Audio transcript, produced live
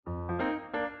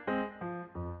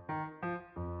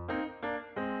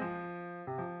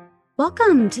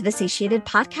Welcome to the Satiated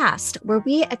Podcast, where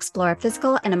we explore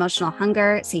physical and emotional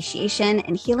hunger, satiation,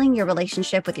 and healing your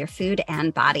relationship with your food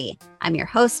and body. I'm your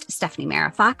host, Stephanie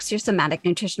Mara Fox, your somatic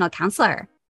nutritional counselor.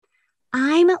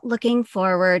 I'm looking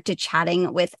forward to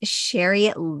chatting with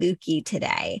Sherry Lukey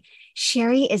today.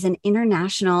 Sherry is an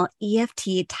international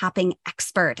EFT tapping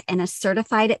expert and a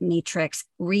certified matrix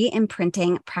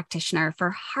re-imprinting practitioner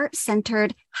for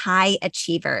heart-centered high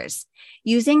achievers.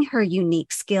 Using her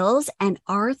unique skills and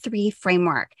R3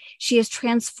 framework, she has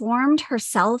transformed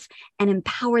herself and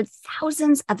empowered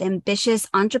thousands of ambitious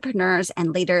entrepreneurs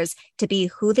and leaders to be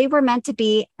who they were meant to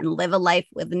be and live a life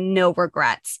with no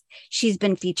regrets. She's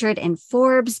been featured in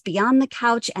Forbes, Beyond the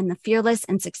Couch, and the Fearless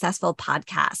and Successful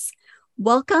podcasts.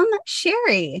 Welcome,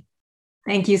 Sherry.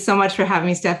 Thank you so much for having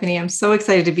me, Stephanie. I'm so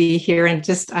excited to be here. And I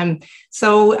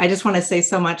just want to say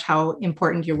so much how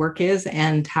important your work is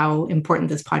and how important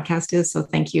this podcast is. So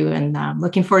thank you. And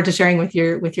looking forward to sharing with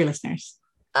your listeners.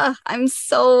 I'm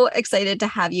so excited to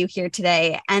have you here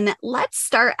today. And let's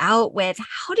start out with,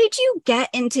 how did you get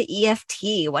into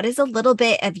EFT? What is a little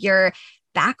bit of your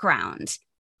background?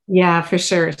 Yeah, for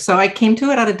sure. So I came to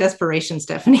it out of desperation,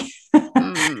 Stephanie.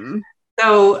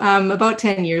 So about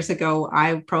 10 years ago,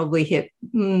 I probably hit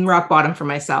rock bottom for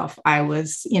myself. I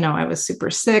was super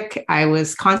sick. I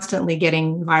was constantly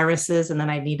getting viruses, and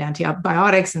then I'd need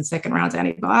antibiotics and second rounds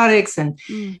antibiotics. And,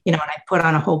 and I put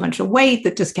on a whole bunch of weight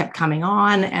that just kept coming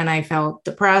on, and I felt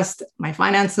depressed. My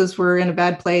finances were in a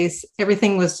bad place.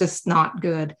 Everything was just not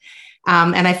good.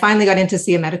 And I finally got in to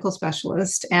see a medical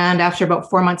specialist. And after about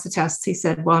 4 months of tests, he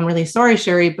said, "Well, I'm really sorry,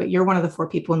 Sherry, but you're one of the 4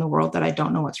 people in the world that I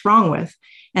don't know what's wrong with,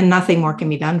 and nothing more can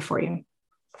be done for you."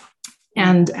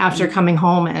 And after coming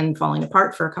home and falling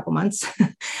apart for a couple months,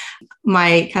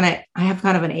 I have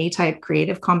kind of an A-type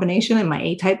creative combination, and my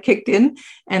A-type kicked in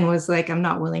and was like, I'm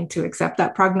not willing to accept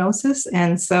that prognosis.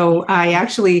 And so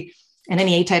and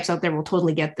any A-types out there will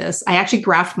totally get this, I actually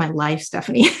graphed my life,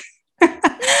 Stephanie.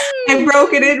 I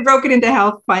broke it into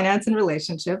health, finance, and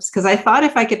relationships, because I thought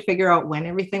if I could figure out when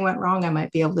everything went wrong, I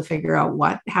might be able to figure out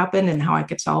what happened and how I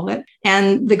could solve it.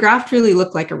 And the graft really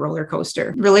looked like a roller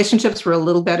coaster. Relationships were a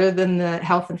little better than the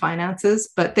health and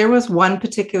finances, but there was one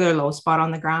particular low spot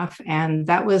on the graph. And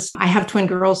that was, I have twin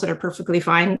girls that are perfectly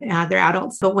fine. They're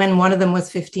adults. But when one of them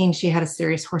was 15, she had a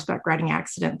serious horseback riding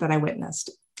accident that I witnessed.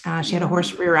 She had a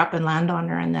horse rear up and land on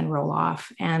her and then roll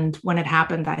off. And when it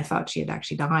happened, I thought she had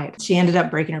actually died. She ended up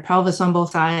breaking her pelvis on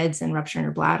both sides and rupturing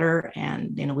her bladder,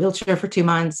 and in a wheelchair for 2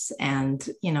 months, and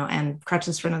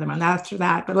crutches for another month after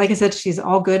that. But like I said, she's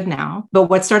all good now.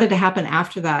 But what started to happen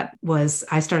after that was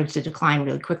I started to decline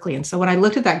really quickly. And so when I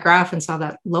looked at that graph and saw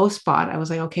that low spot, I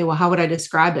was like, okay, well, how would I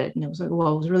describe it? And it was like,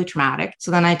 well, it was really traumatic. So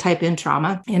then I type in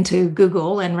trauma into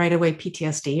Google, and right away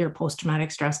PTSD, or post-traumatic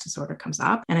stress disorder, comes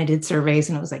up. And I did surveys,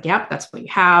 and it was like, yep, that's what you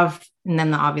have. And then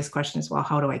the obvious question is, well,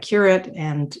 how do I cure it?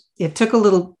 And it took a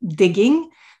little digging,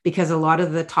 because a lot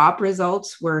of the top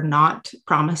results were not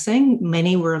promising.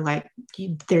 Many were like,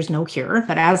 there's no cure.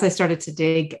 But as I started to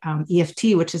dig,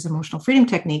 EFT, which is emotional freedom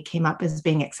technique, came up as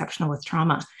being exceptional with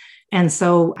trauma. And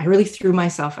so I really threw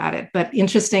myself at it. But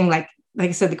interesting, like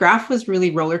I said, the graph was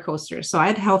really roller coaster. So I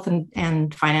had health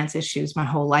and finance issues my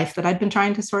whole life that I'd been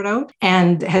trying to sort out,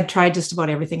 and had tried just about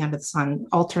everything under the sun,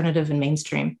 alternative and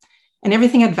mainstream. And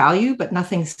everything had value, but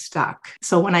nothing stuck.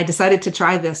 So when I decided to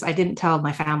try this, I didn't tell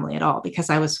my family at all, because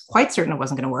I was quite certain it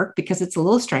wasn't going to work, because it's a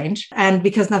little strange and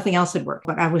because nothing else had worked.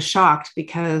 But I was shocked,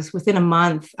 because within a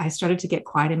month, I started to get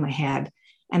quiet in my head.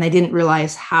 And I didn't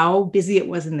realize how busy it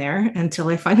was in there until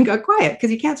I finally got quiet,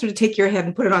 because you can't sort of take your head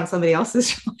and put it on somebody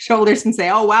else's shoulders and say,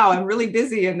 oh, wow, I'm really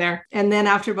busy in there. And then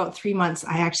after about 3 months,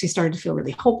 I actually started to feel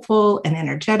really hopeful and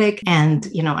energetic,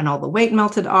 and all the weight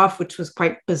melted off, which was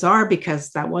quite bizarre,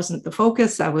 because that wasn't the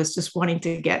focus. I was just wanting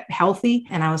to get healthy.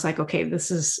 And I was like, okay,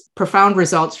 this is profound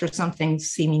results for something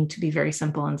seeming to be very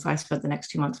simple. And so I spent the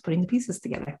next 2 months putting the pieces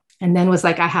together, and then was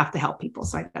like, I have to help people.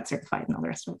 So I got certified and all the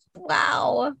rest of it.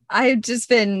 Wow. I've just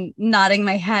been nodding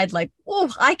my head like,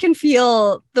 oh, I can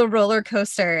feel the roller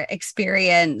coaster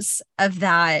experience of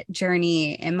that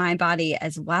journey in my body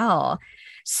as well.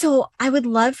 So I would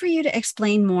love for you to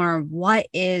explain more, what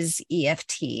is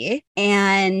EFT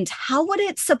and how would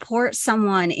it support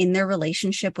someone in their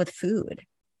relationship with food?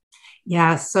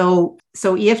 Yeah. So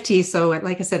EFT,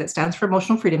 like I said, it stands for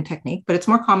emotional freedom technique, but it's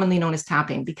more commonly known as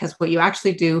tapping, because what you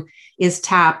actually do is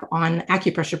tap on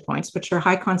acupressure points, which are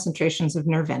high concentrations of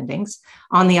nerve endings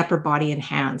on the upper body and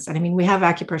hands. And I mean, we have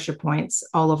acupressure points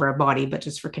all over our body, but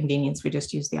just for convenience, we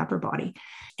just use the upper body.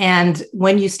 And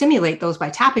when you stimulate those by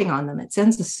tapping on them, it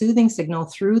sends a soothing signal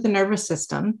through the nervous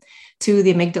system to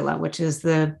the amygdala, which is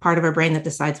the part of our brain that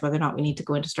decides whether or not we need to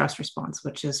go into stress response,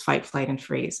 which is fight, flight, and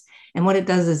freeze. And what it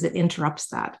does is it interrupts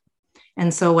that.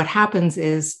 And so what happens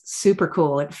is super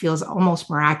cool. It feels almost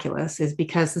miraculous, is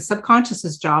because the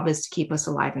subconscious's job is to keep us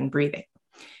alive and breathing.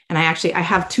 And I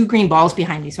have 2 green balls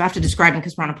behind me, so I have to describe them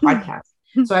because we're on a podcast.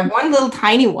 So I have one little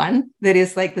tiny one that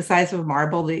is like the size of a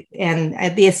marble and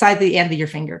at the side of the end of your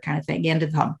finger kind of thing, the end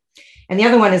of the thumb. And the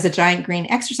other one is a giant green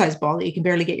exercise ball that you can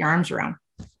barely get your arms around.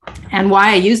 And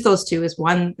why I use those 2 is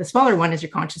one, the smaller one is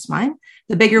your conscious mind.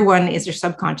 The bigger one is your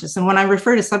subconscious. And when I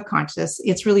refer to subconscious,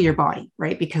 it's really your body,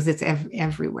 right? Because it's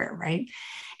everywhere, right?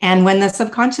 And when the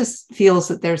subconscious feels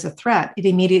that there's a threat, it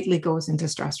immediately goes into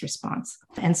stress response.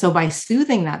 And so by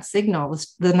soothing that signal,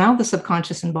 now the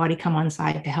subconscious and body come on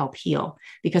side to help heal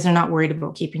because they're not worried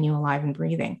about keeping you alive and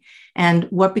breathing. And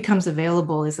what becomes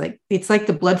available is it's like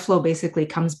the blood flow basically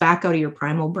comes back out of your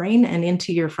primal brain and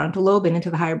into your frontal lobe and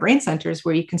into the higher brain centers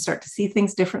where you can start to see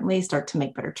things differently, start to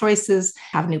make better choices,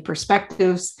 have new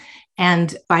perspectives.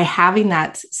 And by having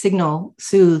that signal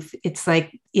soothed,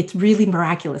 it's really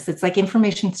miraculous. It's like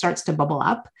information starts to bubble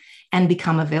up and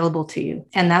become available to you.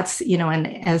 And that's,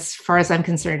 and as far as I'm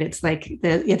concerned, it's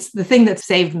the thing that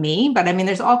saved me. But I mean,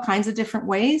 there's all kinds of different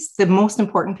ways. The most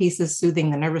important piece is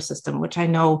soothing the nervous system, which I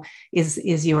know is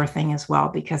your thing as well,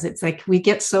 because it's like we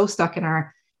get so stuck in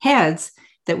our heads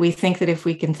that we think that if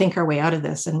we can think our way out of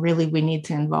this, and really we need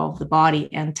to involve the body,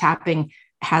 and tapping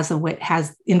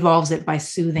involves it by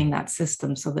soothing that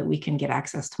system so that we can get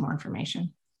access to more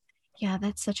information. Yeah,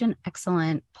 that's such an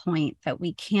excellent point, that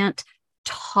we can't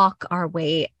talk our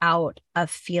way out of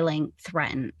feeling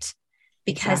threatened,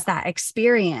 because exactly. That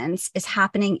experience is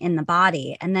happening in the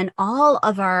body. And then all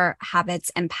of our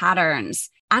habits and patterns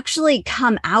actually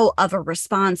come out of a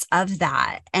response of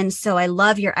that. And so I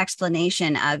love your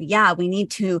explanation of, we need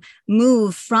to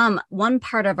move from one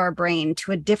part of our brain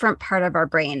to a different part of our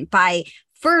brain by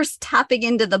first tapping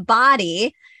into the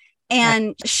body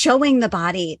and showing the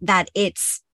body that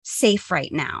it's safe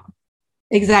right now.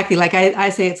 Exactly. Like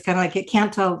I say, it's kind of like it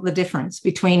can't tell the difference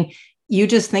between you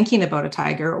just thinking about a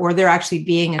tiger or there actually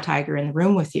being a tiger in the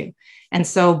room with you. And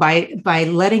so by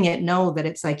letting it know that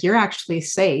it's like you're actually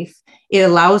safe, it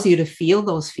allows you to feel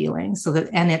those feelings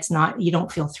and it's not, you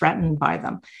don't feel threatened by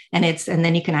them. And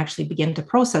then you can actually begin to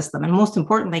process them. And most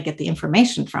importantly, get the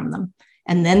information from them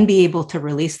and then be able to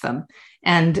release them.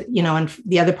 And, and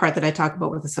the other part that I talk about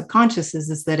with the subconscious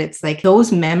is that it's like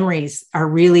those memories are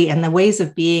really, and the ways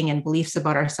of being and beliefs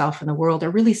about ourselves and the world are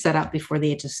really set up before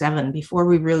the age of 7, before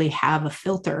we really have a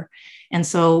filter. And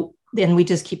so then we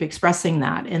just keep expressing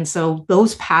that. And so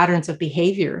those patterns of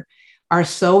behavior are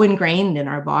so ingrained in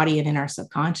our body and in our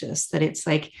subconscious that it's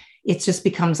like, it just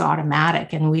becomes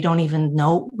automatic and we don't even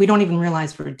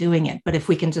realize we're doing it. But if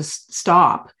we can just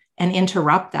stop and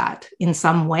interrupt that in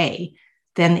some way,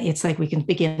 then it's like we can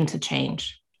begin to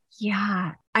change.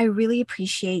 Yeah, I really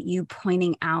appreciate you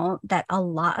pointing out that a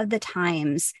lot of the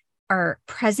times our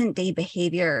present day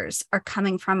behaviors are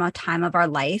coming from a time of our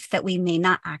life that we may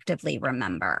not actively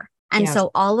remember. And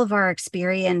so all of our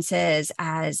experiences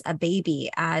as a baby,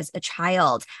 as a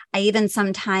child, I even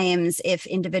sometimes, if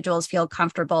individuals feel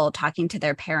comfortable talking to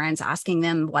their parents, asking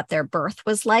them what their birth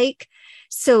was like.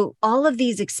 So all of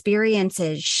these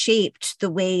experiences shaped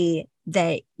the way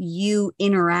that you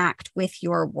interact with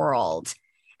your world.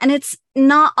 And it's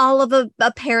not all of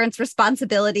a parent's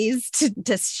responsibilities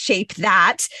to shape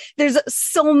that. There's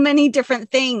so many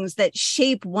different things that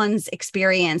shape one's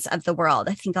experience of the world.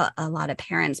 I think a lot of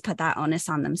parents put that onus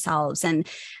on themselves and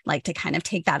like to kind of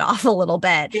take that off a little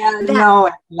bit.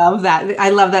 I love that.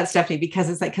 I love that, Stephanie, because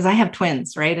it's like, because I have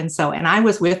twins, right? And I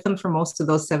was with them for most of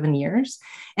those 7 years.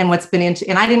 And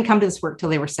and I didn't come to this work till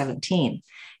they were 17.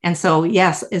 And so,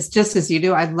 yes, it's just as you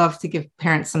do. I'd love to give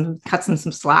parents cut them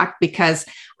some slack, because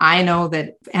I know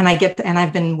that, and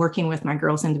I've been working with my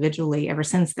girls individually ever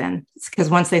since then. It's because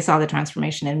once they saw the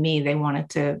transformation in me, they wanted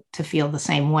to feel the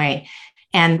same way.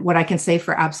 And what I can say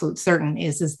for absolute certain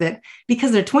is that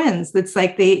because they're twins, it's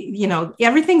like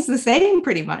everything's the same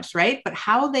pretty much, right? But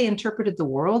how they interpreted the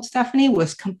world, Stephanie,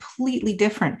 was completely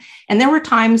different. And there were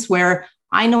times where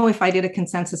I know if I did a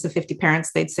consensus of 50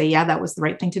 parents, they'd say, yeah, that was the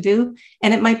right thing to do.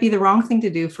 And it might be the wrong thing to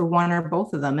do for one or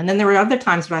both of them. And then there were other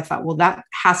times where I thought, well, that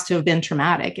has to have been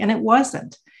traumatic. And it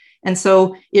wasn't. And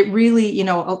so it really,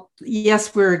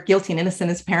 yes, we're guilty and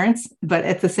innocent as parents, but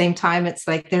at the same time, it's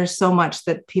like there's so much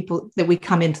that we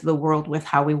come into the world with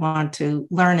how we want to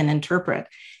learn and interpret.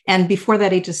 And before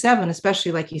that age of 7,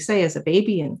 especially like you say, as a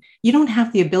baby, and you don't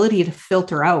have the ability to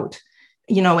filter out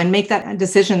and make that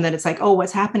decision that it's like, oh,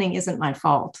 what's happening isn't my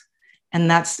fault. And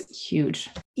that's huge.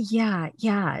 Yeah.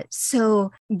 Yeah.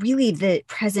 So really the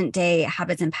present day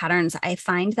habits and patterns, I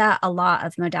find that a lot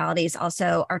of modalities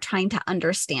also are trying to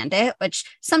understand it, which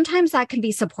sometimes that can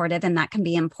be supportive and that can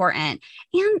be important.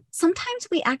 And sometimes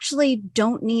we actually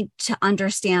don't need to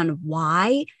understand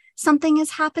why something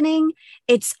is happening.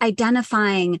 It's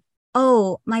identifying,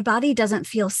 oh, my body doesn't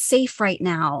feel safe right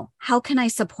now. How can I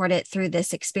support it through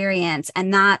this experience?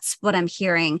 And that's what I'm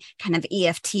hearing kind of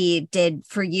EFT did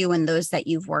for you and those that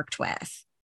you've worked with.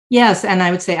 Yes. And I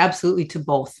would say absolutely to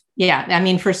both. Yeah. I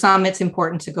mean, for some, it's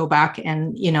important to go back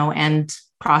and, and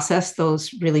process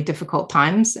those really difficult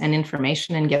times and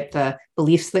information and get the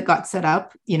beliefs that got set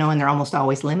up, and they're almost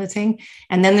always limiting.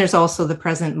 And then there's also the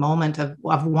present moment of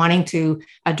wanting to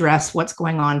address what's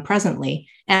going on presently.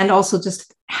 And also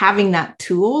just having that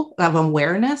tool of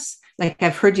awareness. Like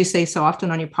I've heard you say so often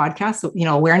on your podcast, so,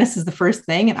 awareness is the first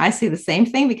thing. And I say the same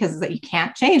thing because that you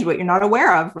can't change what you're not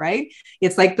aware of, right?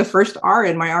 It's like the first R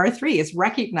in my R3 is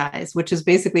recognize, which is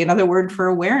basically another word for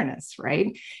awareness,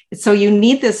 right? So you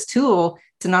need this tool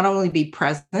to not only be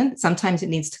present, sometimes it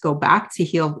needs to go back to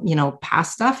heal,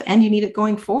 past stuff, and you need it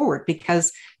going forward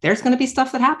because there's going to be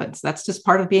stuff that happens. That's just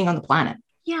part of being on the planet.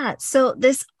 Yeah. So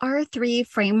this R3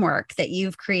 framework that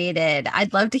you've created,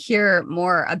 I'd love to hear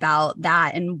more about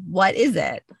that. And what is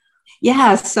it?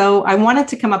 Yeah. So I wanted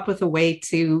to come up with a way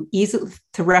to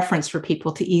reference for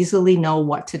people to easily know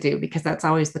what to do, because that's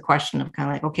always the question of kind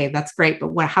of like, okay, that's great,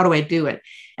 but how do I do it?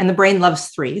 And the brain loves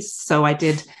threes. So I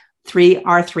did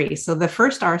R3. So the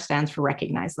first R stands for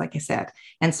recognize, like I said.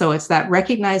 And so it's that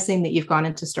recognizing that you've gone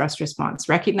into stress response,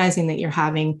 recognizing that you're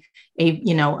having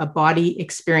a body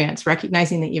experience,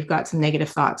 recognizing that you've got some negative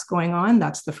thoughts going on.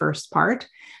 That's the first part.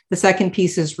 The second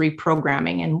piece is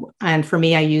reprogramming. And for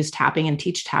me, I use tapping and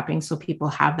teach tapping so people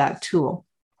have that tool.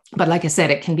 But like I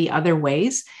said, it can be other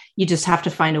ways. You just have to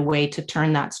find a way to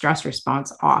turn that stress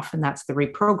response off. And that's the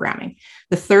reprogramming.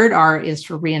 The third R is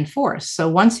for reinforce. So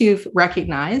once you've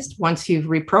recognized, once you've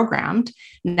reprogrammed,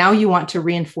 now you want to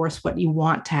reinforce what you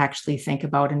want to actually think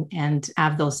about and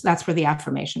have those. That's where the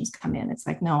affirmations come in. It's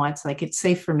like, no, it's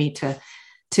safe for me to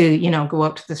go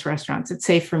out to this restaurant. It's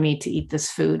safe for me to eat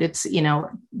this food. It's,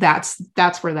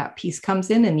 that's where that piece comes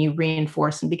in and you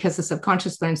reinforce. And because the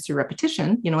subconscious learns through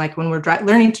repetition, like when we're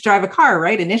learning to drive a car,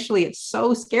 right? Initially, it's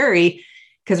so scary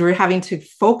because we're having to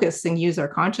focus and use our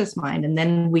conscious mind. And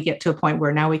then we get to a point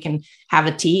where now we can have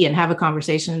a tea and have a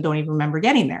conversation and don't even remember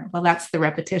getting there. Well, that's the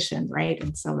repetition, right?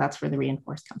 And so that's where the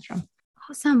reinforce comes from.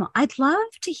 Awesome. I'd love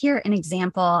to hear an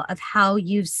example of how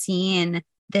you've seen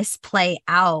this play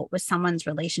out with someone's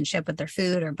relationship with their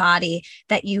food or body,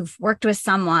 that you've worked with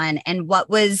someone, and what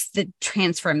was the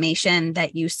transformation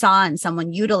that you saw in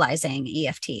someone utilizing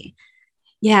EFT?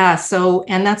 Yeah. So,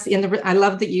 and that's I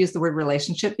love that you use the word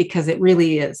relationship because it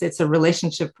really is. It's a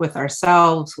relationship with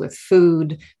ourselves, with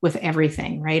food, with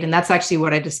everything. Right. And that's actually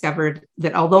what I discovered,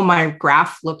 that although my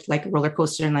graph looked like a roller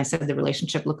coaster and I said the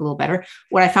relationship looked a little better,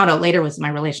 what I found out later was my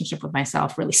relationship with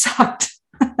myself really sucked.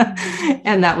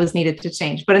 And that was needed to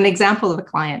change. But an example of a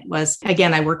client was,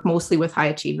 again, I work mostly with high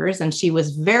achievers, and she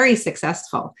was very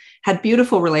successful, had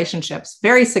beautiful relationships,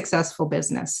 very successful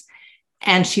business.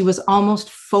 And she was almost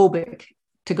phobic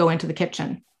to go into the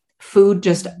kitchen. Food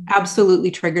just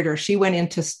absolutely triggered her. She went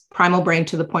into primal brain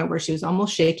to the point where she was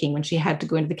almost shaking when she had to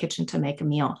go into the kitchen to make a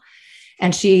meal.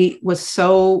 And she was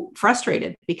so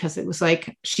frustrated because it was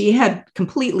like she had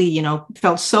completely,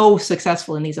 felt so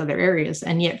successful in these other areas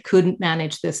and yet couldn't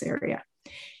manage this area.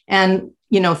 And,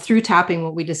 through tapping,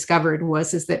 what we discovered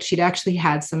is that she'd actually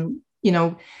had some,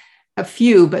 a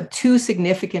few, but two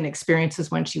significant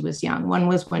experiences when she was young. One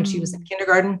was when she was in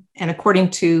kindergarten, and according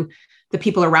to the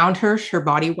people around her, her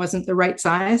body wasn't the right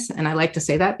size. And I like to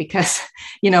say that because,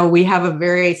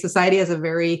 society has a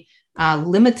very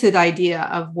limited idea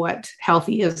of what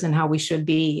healthy is and how we should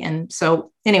be. And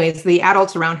so anyways, the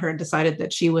adults around her decided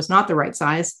that she was not the right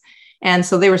size. And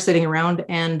so they were sitting around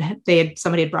and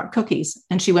somebody had brought cookies,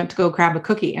 and she went to go grab a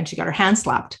cookie and she got her hand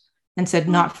slapped and said,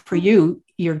 "Not for you,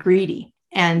 you're greedy."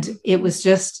 And it was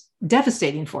just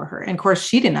devastating for her. And of course,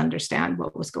 she didn't understand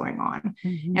what was going on.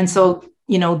 Mm-hmm. And so,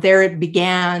 there it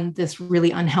began this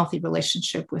really unhealthy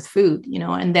relationship with food,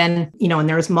 and then, and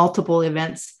there was multiple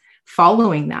events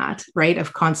following that, right,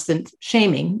 of constant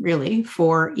shaming really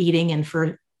for eating and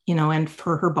for, and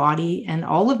for her body and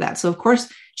all of that. So of course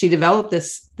she developed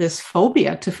this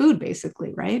phobia to food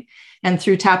basically. Right. And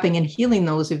through tapping and healing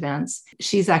those events,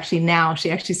 she actually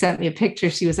sent me a picture.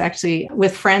 She was actually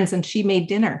with friends and she made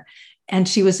dinner, and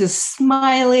she was just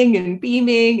smiling and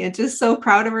beaming and just so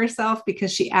proud of herself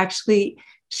because she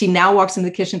now walks in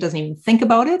the kitchen, doesn't even think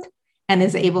about it. and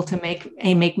is able to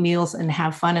make meals and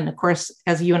have fun. And of course,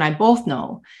 as you and I both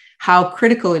know, how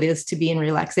critical it is to be in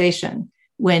relaxation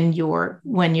when you're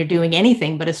doing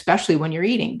anything, but especially when you're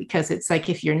eating, because it's like,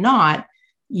 if you're not,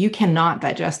 you cannot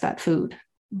digest that food.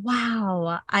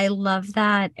 Wow. I love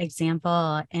that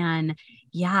example. And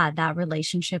yeah, that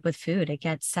relationship with food, it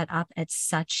gets set up at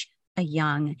such a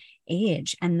young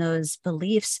age. And those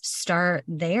beliefs start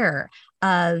there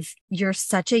of you're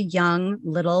such a young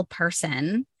little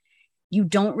person. You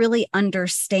don't really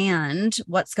understand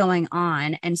what's going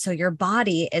on. And so your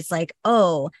body is like,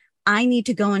 oh, I need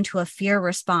to go into a fear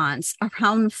response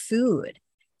around food.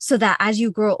 So that as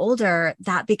you grow older,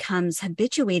 that becomes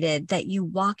habituated, that you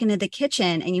walk into the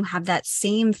kitchen and you have that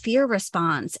same fear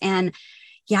response. And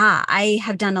yeah, I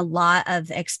have done a lot of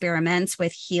experiments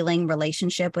with healing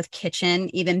relationship with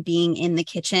kitchen, even being in the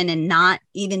kitchen and not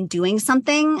even doing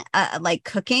something like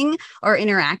cooking or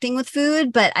interacting with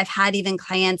food. But I've had even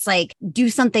clients like do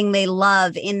something they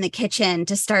love in the kitchen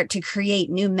to start to create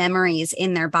new memories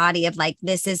in their body of like,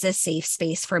 this is a safe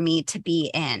space for me to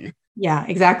be in. Yeah,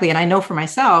 exactly. And I know for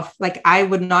myself, like I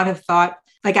would not have thought,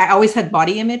 like I always had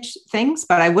body image things,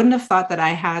 but I wouldn't have thought that I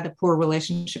had a poor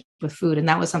relationship with food. And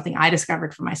that was something I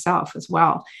discovered for myself as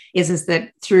well, is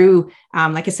that through,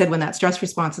 like I said, when that stress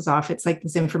response is off, it's like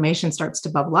this information starts to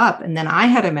bubble up. And then I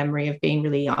had a memory of being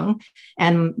really young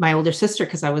and my older sister,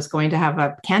 because I was going to have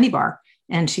a candy bar.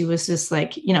 And she was just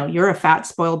like, you're a fat,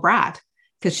 spoiled brat.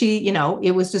 Because she,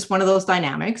 it was just one of those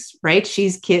dynamics, right?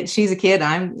 She's a kid.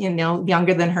 I'm,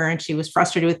 younger than her, and she was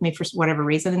frustrated with me for whatever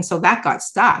reason. And so that got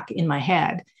stuck in my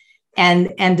head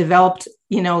and developed,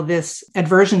 this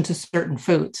aversion to certain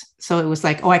foods. So it was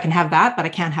like, oh, I can have that, but I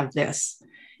can't have this.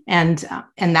 And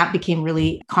that became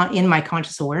really in my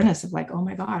conscious awareness of like, oh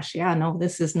my gosh, yeah, no,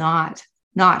 this is not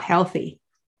healthy.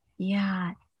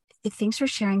 Yeah. Thanks for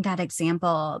sharing that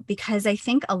example, because I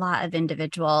think a lot of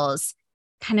individuals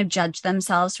kind of judge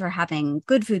themselves for having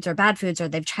good foods or bad foods, or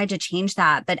they've tried to change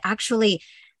that. But actually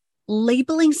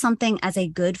labeling something as a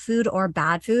good food or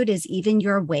bad food is even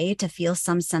your way to feel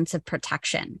some sense of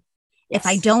protection. Yes. If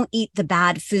I don't eat the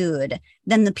bad food,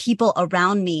 then the people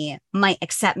around me might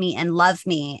accept me and love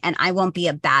me, and I won't be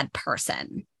a bad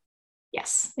person.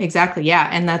 Yes, exactly. Yeah.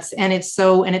 And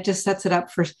it just sets it up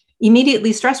for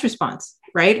immediately stress response,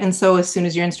 right? And so as soon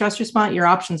as you're in stress response, your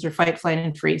options are fight, flight,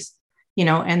 and freeze,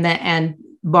 and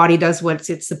body does what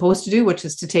it's supposed to do, which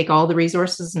is to take all the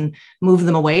resources and move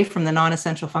them away from the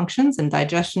non-essential functions. And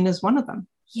digestion is one of them.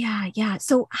 Yeah. Yeah.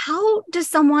 So how does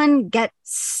someone get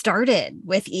started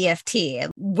with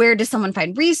EFT? Where does someone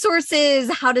find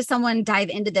resources? How does someone dive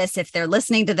into this if they're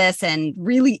listening to this and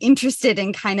really interested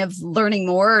in kind of learning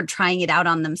more or trying it out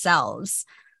on themselves?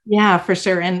 Yeah, for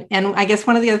sure. And I guess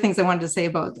one of the other things I wanted to say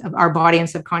about our body and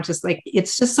subconscious, like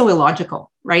it's just so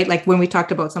illogical, right? Like when we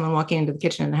talked about someone walking into the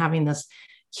kitchen and having this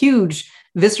huge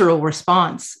visceral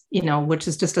response, which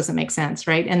just doesn't make sense,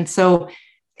 right? And so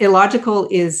illogical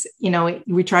is,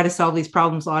 we try to solve these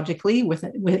problems logically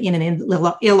in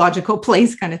an illogical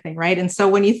place kind of thing, right? And so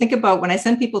when you think about, when I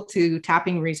send people to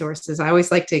tapping resources, I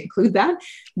always like to include that,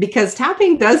 because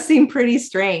tapping does seem pretty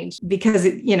strange because,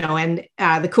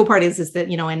 the cool part is that,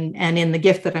 and in the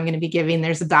gift that I'm going to be giving,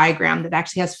 there's a diagram that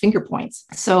actually has finger points.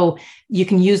 So you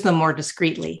can use them more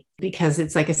discreetly, because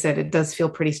it's, like I said, it does feel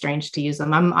pretty strange to use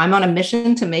them. I'm on a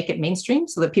mission to make it mainstream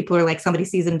so that people are like, somebody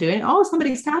sees them doing it, oh,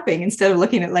 somebody's tapping, instead of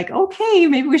looking at like, okay,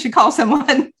 maybe we should call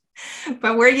someone.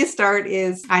 But where you start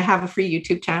is, I have a free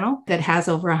YouTube channel that has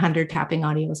over 100 tapping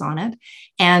audios on it.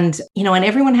 And, and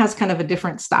everyone has kind of a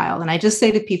different style. And I just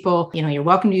say to people, you're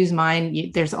welcome to use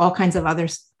mine. There's all kinds of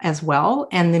others as well.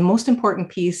 And the most important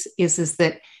piece is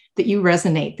that you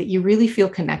resonate, that you really feel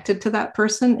connected to that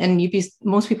person. And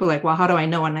most people are like, well, how do I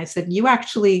know? And I said, you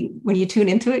actually, when you tune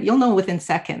into it, you'll know within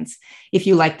seconds if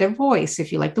you like their voice,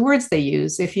 if you like the words they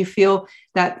use, if you feel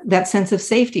that sense of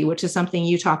safety, which is something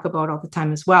you talk about all the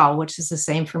time as well, which is the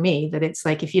same for me, that it's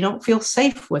like, if you don't feel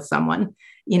safe with someone,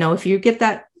 if you get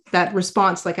that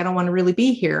response, like, I don't want to really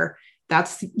be here,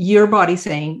 that's your body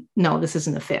saying, no, this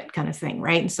isn't a fit kind of thing.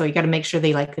 Right. And so you got to make sure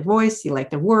they like the voice, you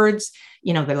like their words,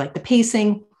 they like the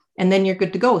pacing. And then you're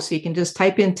good to go. So you can just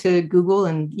type into Google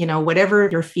and, whatever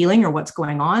you're feeling or what's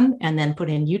going on, and then put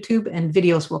in YouTube and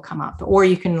videos will come up. Or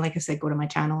you can, like I said, go to my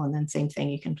channel and then same thing,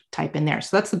 you can type in there.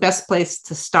 So that's the best place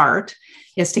to start,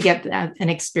 is to get an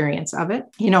experience of it,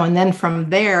 and then from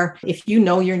there, if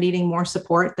you're needing more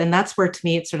support, then that's where, to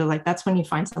me, it's sort of like, that's when you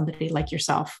find somebody like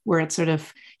yourself, where it's sort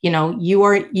of,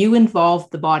 you involve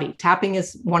the body. Tapping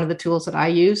is one of the tools that I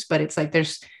use, but it's like,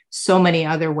 there's so many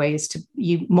other ways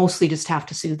you mostly just have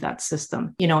to soothe that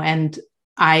system, and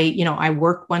I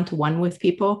work one-to-one with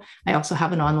people. I also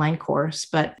have an online course,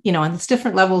 but, and it's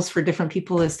different levels for different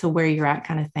people as to where you're at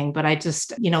kind of thing. But I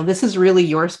just, this is really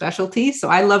your specialty. So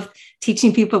I love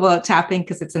teaching people about tapping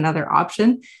because it's another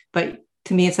option. But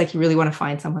to me, it's like you really want to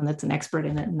find someone that's an expert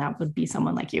in it. And that would be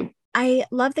someone like you. I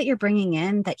love that you're bringing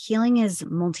in that healing is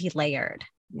multi-layered.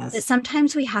 Yes. That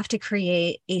sometimes we have to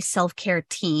create a self-care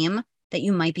team that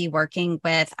you might be working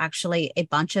with actually a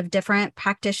bunch of different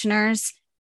practitioners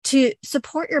to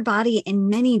support your body in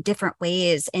many different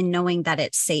ways and knowing that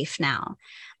it's safe now.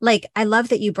 Like, I love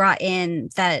that you brought in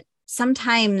that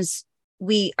sometimes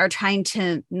we are trying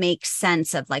to make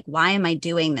sense of like, why am I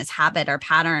doing this habit or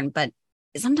pattern? But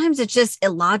sometimes it's just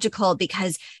illogical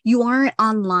because you aren't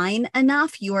online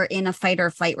enough. You are in a fight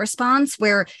or flight response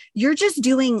where you're just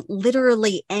doing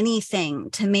literally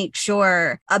anything to make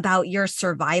sure about your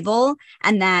survival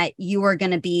and that you are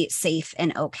going to be safe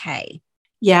and okay.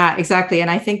 Yeah, exactly. And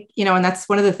I think, and that's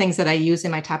one of the things that I use in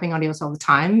my tapping audios all the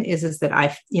time is that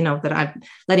that I'm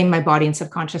letting my body and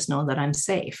subconscious know that I'm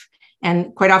safe.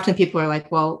 And quite often people are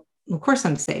like, well, of course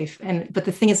I'm safe. But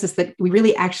the thing is that we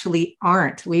really actually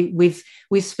aren't. We've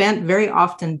spent very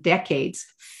often decades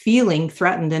feeling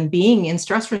threatened and being in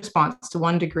stress response to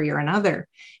one degree or another.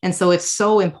 And so it's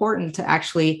so important to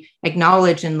actually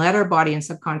acknowledge and let our body and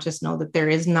subconscious know that there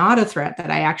is not a threat, that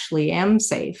I actually am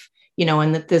safe.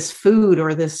 And that this food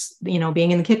or this,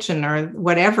 being in the kitchen or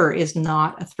whatever is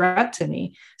not a threat to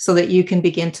me, so that you can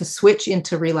begin to switch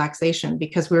into relaxation,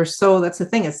 because that's the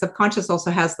thing is subconscious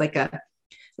also has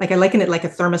I liken it like a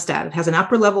thermostat. It has an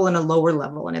upper level and a lower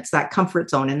level, and it's that comfort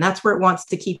zone. And that's where it wants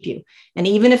to keep you. And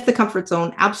even if the comfort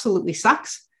zone absolutely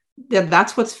sucks,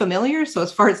 that's what's familiar. So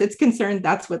as far as it's concerned,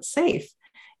 that's what's safe.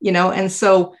 And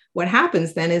so what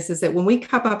happens then is that when we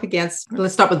come up against,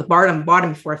 let's start with the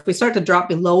bottom before, if we start to drop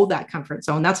below that comfort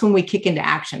zone, that's when we kick into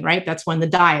action, right? That's when the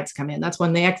diets come in. That's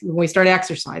when we start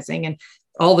exercising and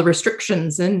all the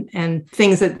restrictions and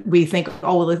things that we think,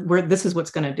 this is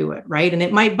what's going to do it, right? And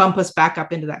it might bump us back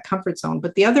up into that comfort zone.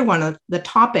 But the other one, the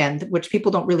top end, which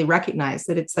people don't really recognize,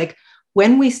 that it's like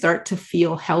when we start to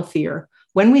feel healthier,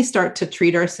 when we start to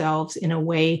treat ourselves in a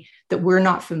way that we're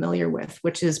not familiar with,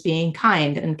 which is being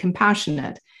kind and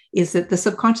compassionate, is that the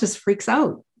subconscious freaks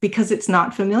out because it's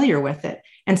not familiar with it.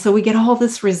 And so we get all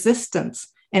this resistance,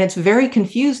 and it's very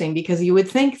confusing because you would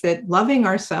think that loving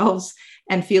ourselves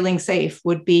and feeling safe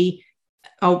would be,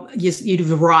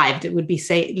 you've arrived. It would be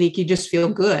safe, like you just feel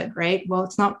good, right? Well,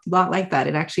 it's not like that.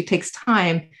 It actually takes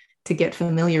time to get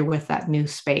familiar with that new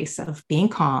space of being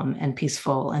calm and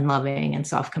peaceful and loving and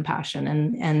self-compassion.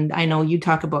 And I know you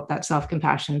talk about that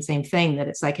self-compassion, same thing, that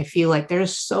it's like, I feel like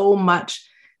there's so much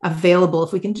available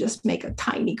if we can just make a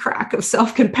tiny crack of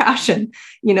self-compassion,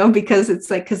 because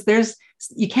it's like,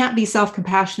 you can't be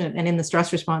self-compassionate and in the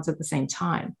stress response at the same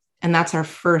time. And that's our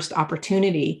first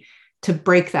opportunity to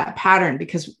break that pattern,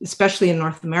 because especially in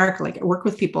North America, like I work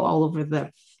with people all over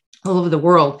the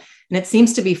world, and it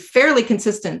seems to be fairly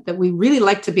consistent that we really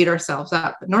like to beat ourselves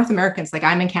up. But North Americans, like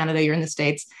I'm in Canada, you're in the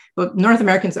States, but North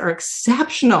Americans are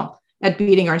exceptional at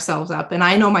beating ourselves up. And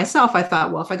I know myself, I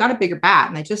thought, well, if I got a bigger bat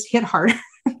and I just hit harder,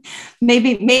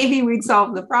 maybe we'd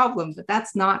solve the problem. But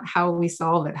that's not how we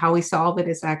solve it. How we solve it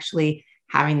is actually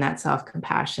having that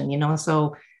self-compassion,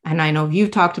 so, and I know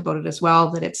you've talked about it as well,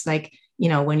 that it's like,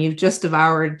 when you've just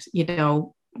devoured,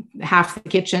 half the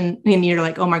kitchen and you're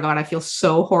like, oh my God, I feel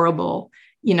so horrible.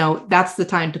 That's the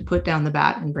time to put down the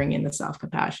bat and bring in the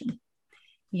self-compassion.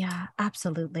 Yeah,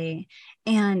 absolutely.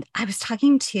 And I was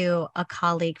talking to a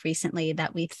colleague recently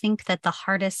that we think that the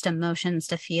hardest emotions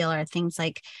to feel are things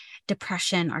like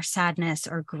depression or sadness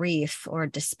or grief or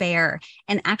despair.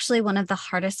 And actually, one of the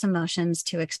hardest emotions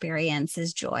to experience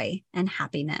is joy and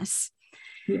happiness.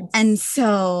 Yes. And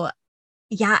so,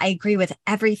 yeah, I agree with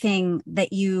everything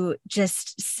that you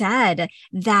just said,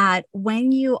 that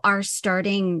when you are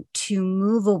starting to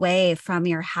move away from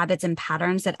your habits and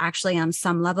patterns that actually on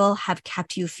some level have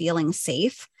kept you feeling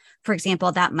safe, for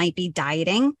example, that might be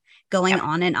dieting, going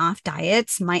on and off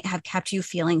diets might have kept you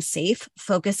feeling safe.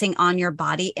 Focusing on your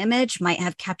body image might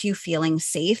have kept you feeling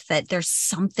safe, that there's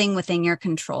something within your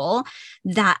control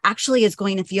that actually is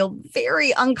going to feel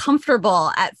very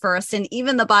uncomfortable at first. And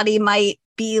even the body might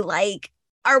be like,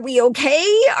 are we okay?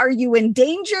 Are you in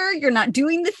danger? You're not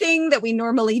doing the thing that we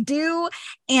normally do.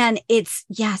 And it's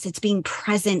being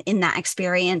present in that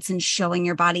experience and showing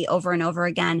your body over and over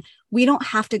again. We don't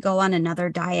have to go on another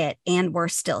diet and we're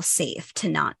still safe to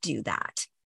not do that.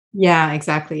 Yeah,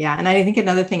 exactly. Yeah. And I think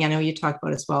another thing I know you talk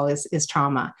about as well is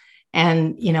trauma.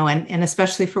 And, and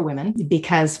especially for women,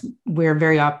 because we're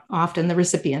very often the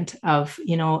recipient of,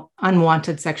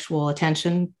 unwanted sexual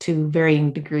attention to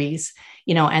varying degrees,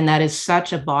 and that is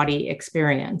such a body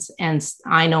experience. And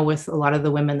I know with a lot of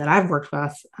the women that I've worked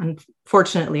with,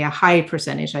 unfortunately, a high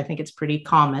percentage, I think it's pretty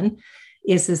common,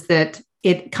 is that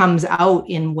it comes out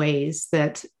in ways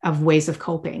of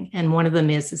coping. And one of them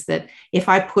is that if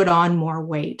I put on more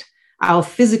weight, I'll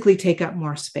physically take up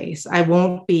more space. I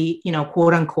won't be,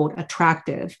 quote unquote,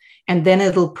 attractive. And then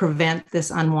it'll prevent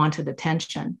this unwanted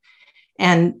attention.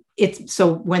 And it's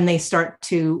so when they start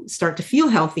to feel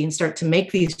healthy and start to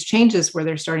make these changes where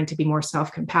they're starting to be more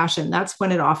self-compassion, that's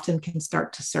when it often can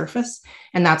start to surface.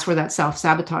 And that's where that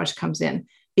self-sabotage comes in.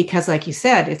 Because like you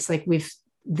said, it's like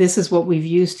this is what we've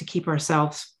used to keep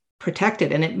ourselves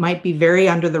protected. And it might be very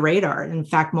under the radar. In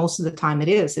fact, most of the time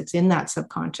it's in that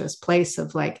subconscious place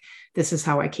of like, this is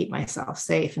how I keep myself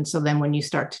safe. And so then when you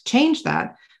start to change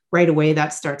that right away,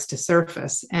 that starts to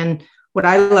surface. And what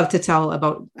I love to tell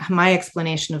about my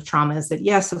explanation of trauma is that,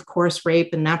 yes, of course,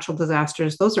 rape and natural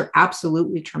disasters, those are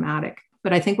absolutely traumatic.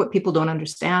 But I think what people don't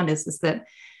understand is that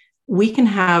we can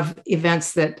have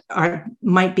events that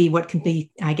might be what can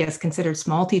be, I guess, considered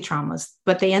small t traumas,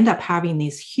 but they end up having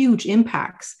these huge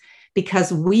impacts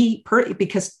because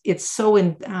it's so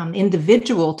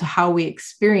individual to how we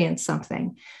experience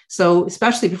something. So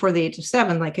especially before the age of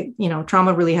 7, like,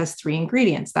 trauma really has 3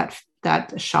 ingredients: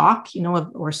 that shock,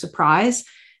 or surprise,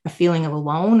 a feeling of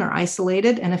alone or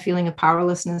isolated, and a feeling of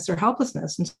powerlessness or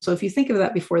helplessness. And so if you think of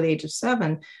that before the age of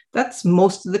 7, that's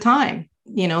most of the time,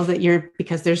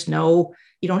 because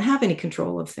you don't have any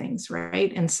control of things,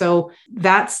 right? And so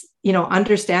that's,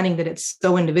 understanding that it's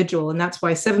so individual. And that's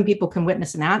why 7 people can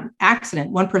witness an accident.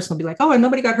 One person will be like, oh, and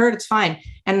nobody got hurt, it's fine.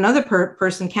 And another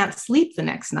person can't sleep the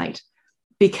next night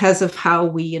because of how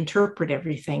we interpret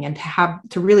everything, and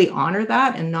to really honor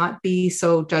that and not be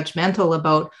so judgmental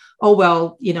about, oh,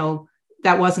 well,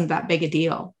 that wasn't that big a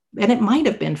deal. And it might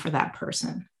have been for that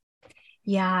person.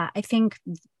 Yeah, I think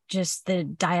just the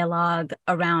dialogue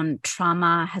around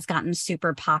trauma has gotten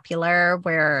super popular,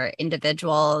 where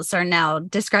individuals are now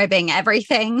describing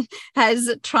everything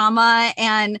as trauma.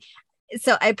 And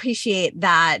so I appreciate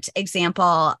that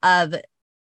example of,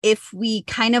 if we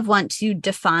kind of want to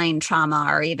define trauma,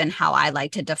 or even how I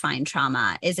like to define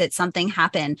trauma, is it something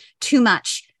happened too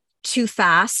much, too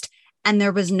fast, and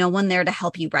there was no one there to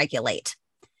help you regulate?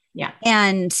 Yeah.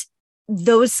 And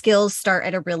those skills start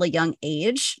at a really young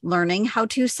age, learning how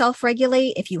to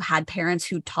self-regulate. If you had parents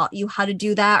who taught you how to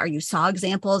do that, or you saw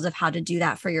examples of how to do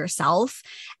that for yourself.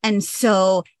 And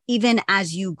so even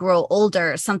as you grow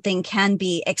older, something can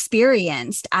be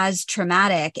experienced as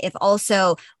traumatic if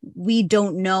also we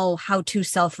don't know how to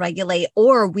self-regulate,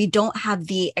 or we don't have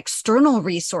the external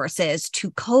resources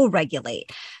to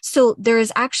co-regulate. So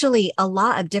there's actually a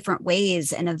lot of different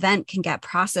ways an event can get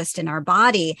processed in our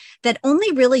body that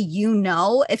only really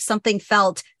if something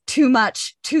felt too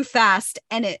much, too fast,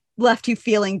 and it left you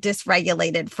feeling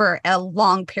dysregulated for a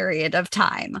long period of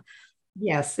time.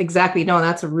 Yes, exactly. No,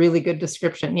 that's a really good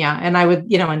description. Yeah. And I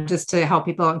would, and just to help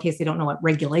people out in case they don't know what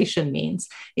regulation means,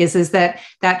 is that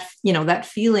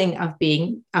feeling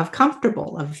of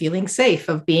comfortable, of feeling safe,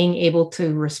 of being able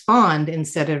to respond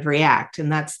instead of react.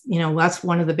 And that's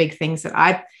one of the big things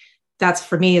that's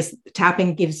for me, is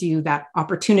tapping gives you that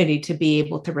opportunity to be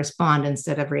able to respond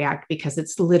instead of react, because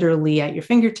it's literally at your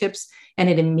fingertips and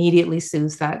it immediately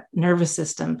soothes that nervous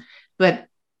system. But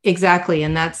exactly.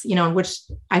 And that's, which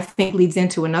I think leads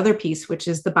into another piece, which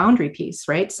is the boundary piece,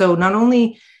 right? So not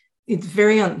only it's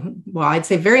I'd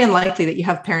say very unlikely that you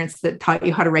have parents that taught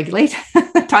you how to regulate,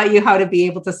 taught you how to be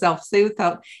able to self-soothe,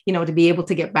 to be able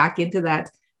to get back into that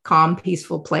calm,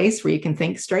 peaceful place where you can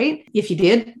think straight. If you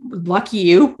did, lucky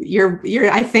you.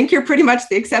 I think you're pretty much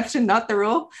the exception, not the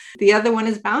rule. The other one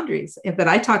is boundaries, that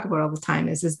I talk about all the time,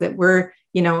 is that we're,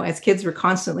 as kids, we're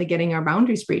constantly getting our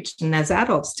boundaries breached, and as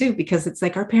adults too, because it's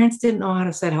like our parents didn't know how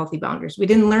to set healthy boundaries. We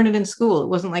didn't learn it in school. It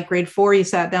wasn't like grade 4, you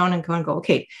sat down and go,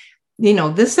 okay,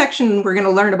 this section, we're going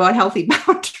to learn about healthy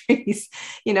boundaries,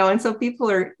 and so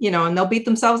people are, and they'll beat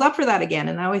themselves up for that again.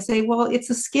 And I always say, well, it's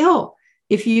a skill.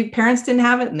 If your parents didn't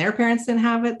have it and their parents didn't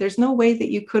have it, there's no way that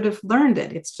you could have learned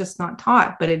it. It's just not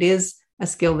taught, but it is a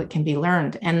skill that can be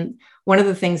learned. And one of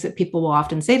the things that people will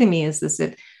often say to me is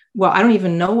that, well, I don't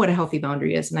even know what a healthy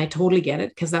boundary is. And I totally get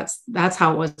it, because that's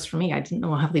how it was for me. I didn't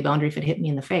know a healthy boundary if it hit me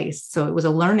in the face. So it was a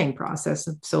learning process.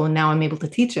 So now I'm able to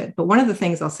teach it. But one of the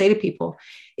things I'll say to people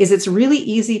is it's really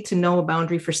easy to know a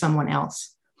boundary for someone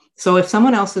else. So if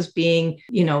someone else is being,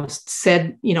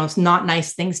 said, it's not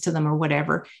nice things to them or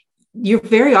whatever, you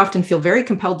very often feel very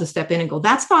compelled to step in and go,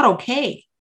 that's not okay,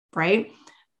 right?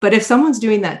 But if someone's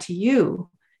doing that to you,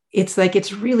 it's like,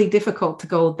 it's really difficult to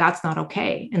go, that's not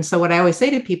okay. And so what I always say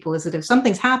to people is that if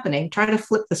something's happening, try to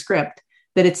flip the script,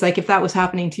 that it's like, if that was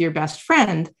happening to your best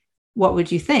friend, what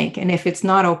would you think? And if it's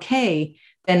not okay,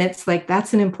 then it's like,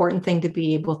 that's an important thing to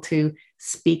be able to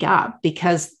speak up,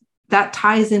 because that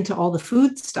ties into all the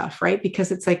food stuff, right?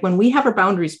 Because it's like, when we have our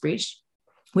boundaries breached,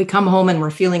 we come home and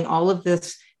we're feeling all of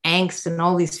this angst and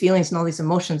all these feelings and all these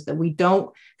emotions that we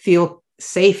don't feel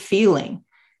safe feeling.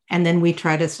 And then we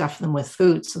try to stuff them with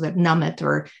food so that numb it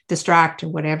or distract or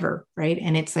whatever, right?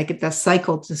 And it's like the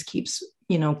cycle just keeps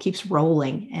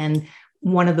rolling. And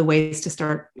one of the ways to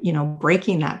start,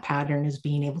 breaking that pattern is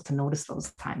being able to notice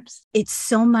those times. It's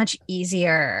so much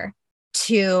easier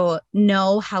to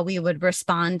know how we would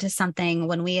respond to something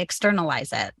when we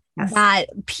externalize it. Yes.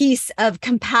 That piece of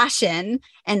compassion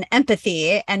and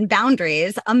empathy and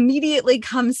boundaries immediately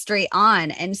comes straight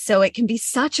on. And so it can be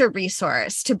such a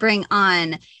resource to bring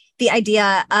on the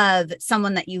idea of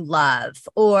someone that you love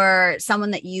or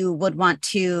someone that you would want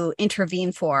to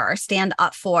intervene for or stand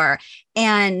up for,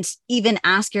 and even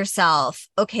ask yourself,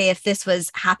 okay, if this was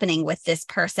happening with this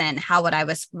person, how would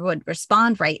I would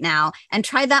respond right now? And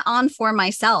try that on for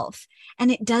myself. And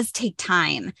it does take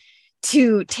time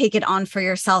to take it on for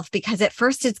yourself, because at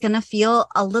first it's going to feel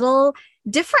a little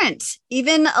different,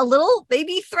 even a little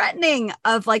maybe threatening,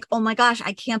 of like, oh my gosh,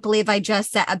 I can't believe I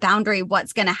just set a boundary.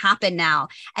 What's going to happen now?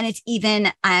 And it's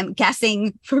even, I'm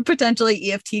guessing, for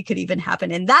potentially EFT could even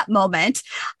happen in that moment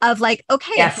of like,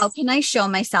 okay, yes, how can I show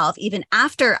myself even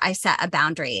after I set a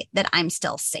boundary that I'm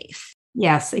still safe?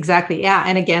 Yes, exactly. Yeah.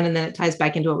 And again, and then it ties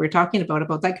back into what we were talking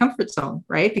about that comfort zone,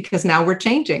 right? Because now we're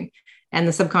changing. And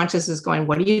the subconscious is going,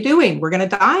 what are you doing? We're going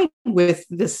to die with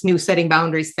this new setting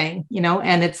boundaries thing,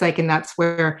 and it's like, and that's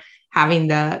where having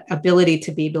the ability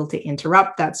to be able to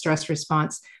interrupt that stress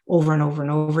response over and over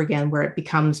and over again, where it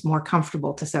becomes more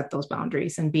comfortable to set those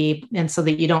boundaries and so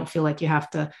that you don't feel like you have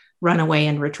to run away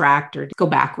and retract or go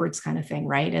backwards kind of thing.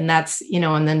 Right. And that's,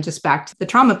 and then just back to the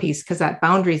trauma piece, because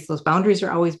those boundaries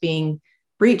are always being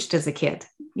breached as a kid,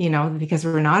 because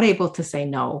we're not able to say,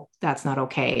 no, that's not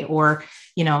okay. Or,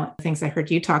 things I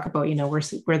heard you talk about,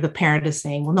 where the parent is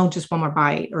saying, well, no, just one more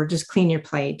bite, or just clean your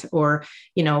plate, or,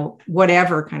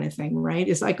 whatever kind of thing, right?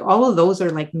 It's like all of those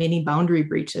are like mini boundary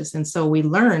breaches. And so we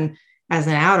learn as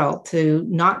an adult to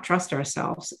not trust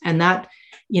ourselves. And that,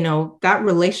 that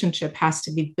relationship has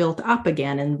to be built up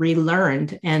again and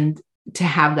relearned, and to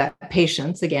have that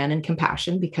patience again and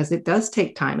compassion, because it does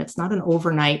take time. It's not an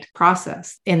overnight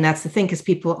process. And that's the thing, because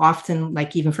people often,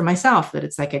 like even for myself, that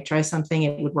it's like I'd try something,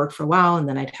 it would work for a while, and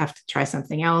then I'd have to try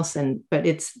something else. But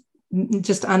it's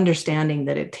just understanding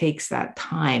that it takes that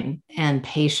time and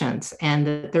patience, and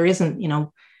that there isn't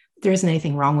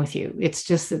anything wrong with you. It's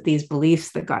just that these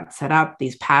beliefs that got set up,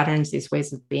 these patterns, these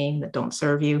ways of being that don't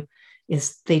serve you,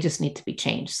 they just need to be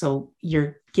changed. So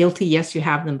you're guilty. Yes, you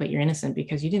have them, but you're innocent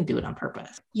because you didn't do it on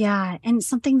purpose. Yeah. And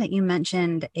something that you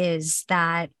mentioned is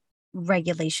that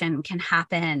regulation can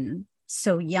happen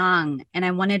so young. And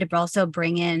I wanted to also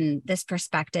bring in this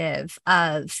perspective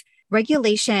of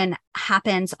regulation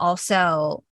happens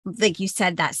also, like you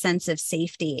said, that sense of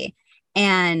safety.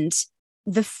 And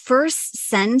the first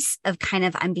sense of kind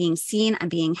of, I'm being seen, I'm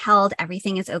being held,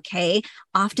 everything is okay.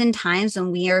 Oftentimes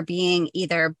when we are being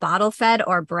either bottle fed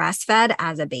or breastfed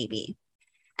as a baby.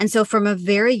 And so from a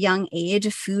very young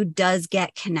age, food does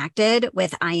get connected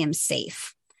with I am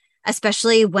safe,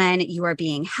 especially when you are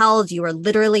being held, you are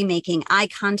literally making eye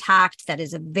contact. That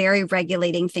is a very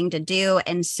regulating thing to do.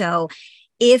 And so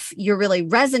if you're really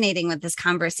resonating with this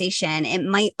conversation, it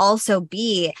might also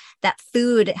be that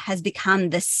food has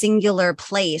become the singular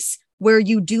place where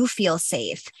you do feel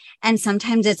safe. And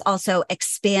sometimes it's also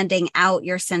expanding out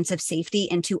your sense of safety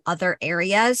into other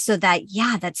areas so that,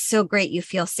 yeah, that's so great. You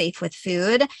feel safe with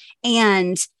food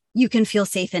and you can feel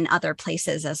safe in other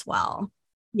places as well.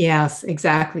 Yes,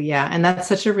 exactly. Yeah. And that's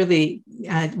such a really,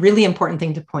 really important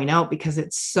thing to point out, because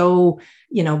it's so,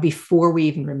 before we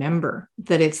even remember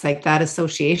that it's like that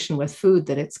association with food,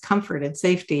 that it's comfort and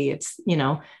safety, it's,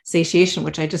 satiation,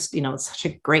 which I just, it's such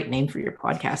a great name for your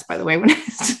podcast, by the way, when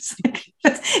it's just like,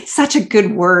 it's such a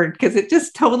good word, because it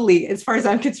just totally, as far as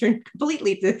I'm concerned,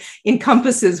 completely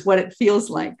encompasses what it feels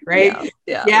like. Right.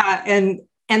 Yeah.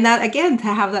 And that, again, to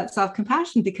have that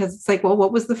self-compassion, because it's like, well,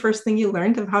 what was the first thing you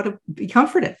learned of how to be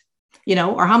comforted,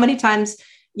 or how many times,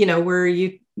 where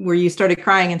you started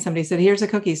crying and somebody said, here's a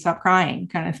cookie, stop crying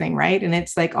kind of thing. Right. And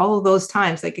it's like all of those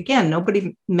times, like, again,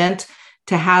 nobody meant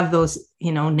to have those,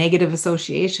 negative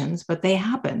associations, but they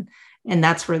happen. And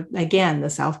that's where, again, the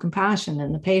self-compassion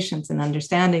and the patience and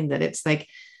understanding that it's like,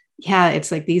 yeah,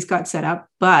 it's like these got set up,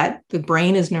 but the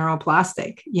brain is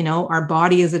neuroplastic. Our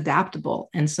body is adaptable.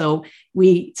 And so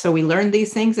we learn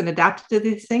these things and adapt to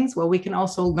these things. Well, we can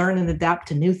also learn and adapt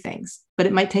to new things, but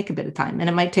it might take a bit of time, and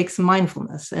it might take some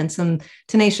mindfulness and some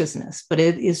tenaciousness, but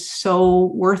it is so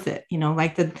worth it.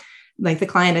 Like the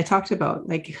client I talked about,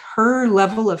 like her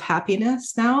level of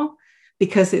happiness now,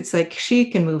 because it's like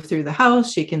she can move through the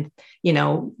house, she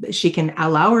can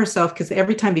allow herself, because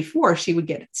every time before she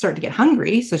would start to get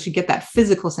hungry, so she'd get that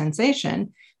physical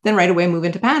sensation, then right away move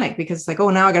into panic, because it's like,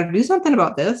 oh, now I got to do something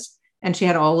about this. And she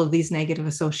had all of these negative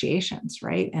associations,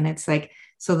 right? And it's like,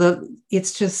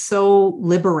 it's just so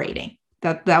liberating.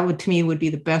 That would, to me, would be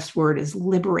the best word, is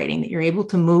liberating, that you're able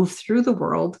to move through the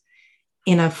world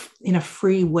in a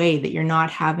free way, that you're not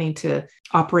having to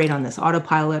operate on this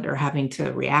autopilot or having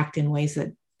to react in ways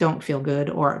that don't feel good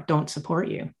or don't support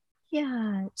you.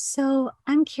 Yeah. So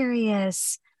I'm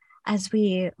curious, as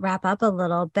we wrap up a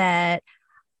little bit,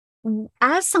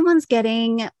 as someone's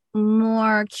getting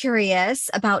more curious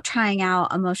about trying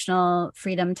out emotional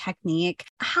freedom technique,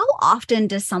 how often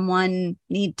does someone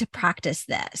need to practice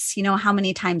this? How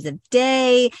many times a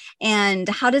day? And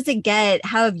how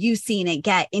have you seen it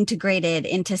get integrated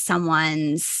into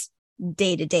someone's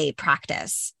day-to-day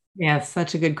practice? Yeah,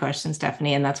 such a good question,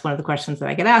 Stephanie. And that's one of the questions that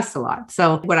I get asked a lot.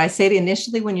 So what I say to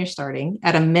initially when you're starting,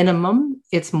 at a minimum,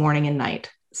 it's morning and night.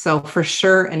 So for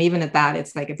sure. And even at that,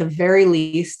 it's like at the very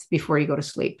least before you go to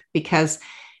sleep, because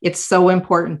it's so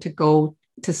important to go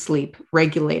to sleep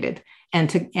regulated and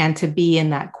to be in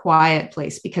that quiet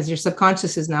place, because your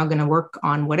subconscious is now going to work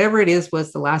on whatever it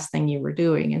was the last thing you were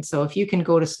doing. And so if you can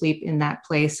go to sleep in that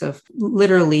place of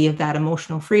literally of that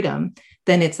emotional freedom,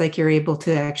 then it's like you're able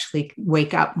to actually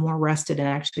wake up more rested and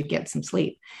actually get some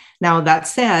sleep. Now, that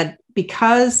said,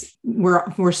 because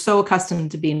we're so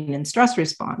accustomed to being in stress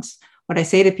response, what I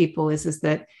say to people is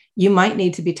that you might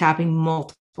need to be tapping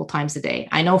multiple times a day.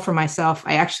 I know for myself,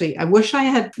 I wish I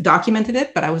had documented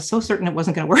it, but I was so certain it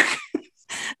wasn't going to work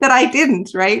that I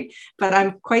didn't, right? But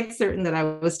I'm quite certain that I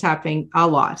was tapping a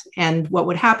lot. And what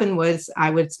would happen was I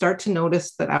would start to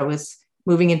notice that I was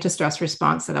moving into stress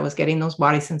response, that I was getting those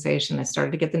body sensations. I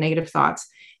started to get the negative thoughts.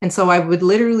 And so I would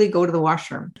literally go to the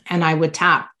washroom and I would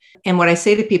tap. And what I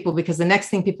say to people, because the next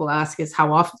thing people ask is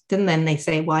how often, then they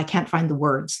say, well, I can't find the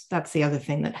words. That's the other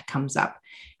thing that comes up.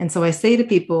 And so I say to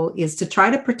people is to try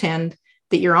to pretend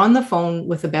that you're on the phone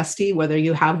with a bestie, whether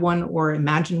you have one or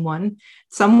imagine one,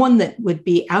 someone that would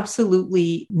be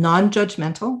absolutely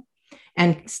non-judgmental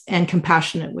and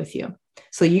compassionate with you.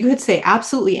 So you could say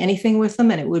absolutely anything with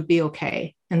them and it would be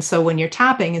okay. And so when you're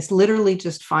tapping, it's literally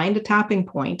just find a tapping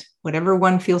point, whatever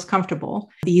one feels comfortable.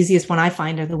 The easiest one I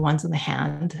find are the ones in the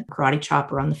hand, karate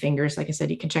chop, or on the fingers. Like I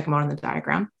said, you can check them out on the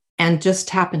diagram, and just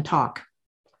tap and talk.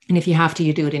 And if you have to,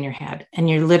 you do it in your head. And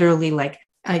you're literally like,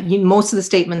 most of the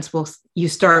statements you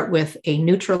start with a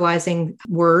neutralizing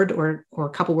word or a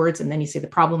couple words, and then you say the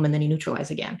problem, and then you neutralize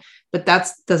again. But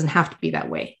that doesn't have to be that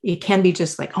way. It can be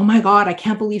just like, oh my God, I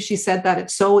can't believe she said that.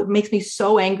 It makes me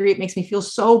so angry. It makes me feel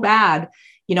so bad,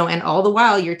 and all the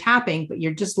while you're tapping, but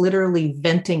you're just literally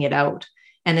venting it out.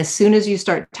 And as soon as you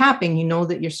start tapping, you know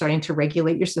that you're starting to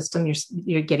regulate your system.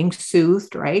 You're getting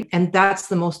soothed, right? And that's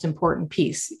the most important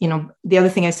piece. The other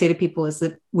thing I say to people is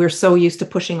that we're so used to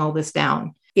pushing all this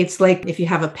down. It's like if you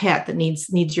have a pet that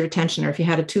needs your attention, or if you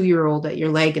had a 2-year-old at your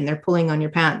leg and they're pulling on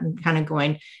your pant and kind of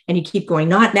going, and you keep going,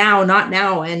 not now, not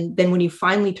now. And then when you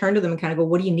finally turn to them and kind of go,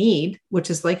 what do you need? Which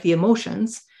is like the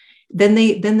emotions, then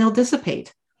they'll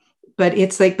dissipate. But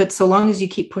it's like, but so long as you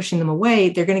keep pushing them away,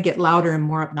 they're going to get louder and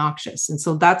more obnoxious. And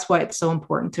so that's why it's so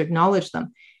important to acknowledge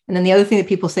them. And then the other thing that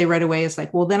people say right away is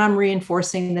like, well, then I'm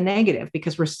reinforcing the negative,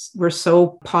 because we're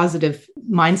so positive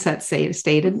mindset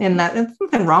stated, and that there's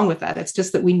nothing wrong with that. It's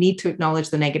just that we need to acknowledge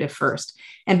the negative first.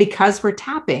 And because we're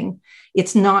tapping,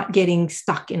 it's not getting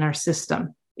stuck in our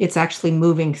system. It's actually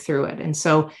moving through it. And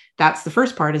so that's the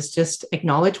first part, is just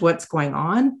acknowledge what's going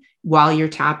on while you're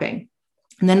tapping.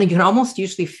 And then you can almost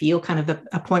usually feel kind of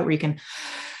a point where you can,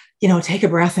 take a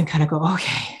breath and kind of go,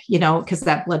 okay, because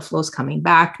that blood flow is coming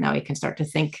back. Now you can start to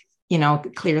think,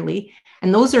 clearly.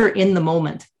 And those are in the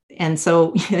moment. And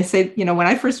so I say, when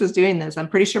I first was doing this, I'm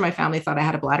pretty sure my family thought I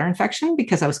had a bladder infection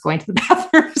because I was going to the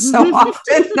bathroom so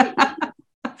often.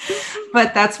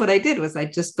 But that's what I did, was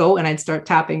I'd just go and I'd start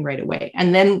tapping right away.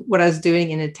 And then what I was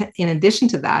doing in addition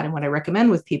to that, and what I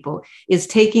recommend with people, is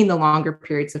taking the longer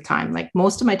periods of time. Like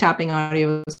most of my tapping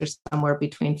audios are somewhere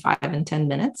between 5 and 10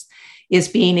 minutes, is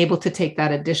being able to take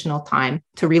that additional time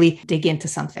to really dig into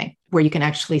something where you can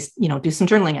actually, do some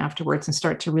journaling afterwards and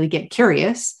start to really get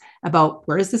curious about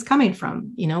where is this coming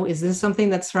from? Is this something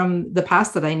that's from the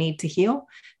past that I need to heal?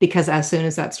 Because as soon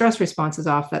as that stress response is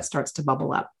off, that starts to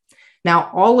bubble up.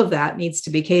 Now, all of that needs to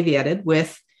be caveated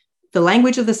with the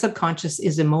language of the subconscious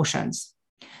is emotions.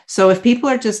 So if people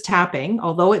are just tapping,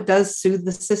 although it does soothe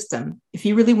the system, if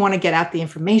you really want to get at the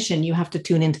information, you have to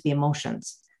tune into the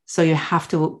emotions. So you have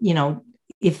to,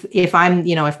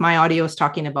 if my audio is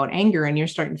talking about anger and you're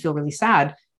starting to feel really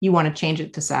sad, you want to change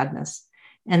it to sadness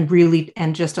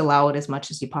and just allow it as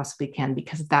much as you possibly can,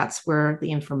 because that's where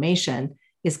the information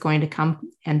is going to come,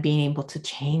 and being able to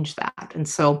change that. And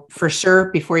so for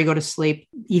sure, before you go to sleep,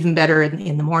 even better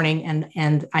in the morning,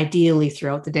 and ideally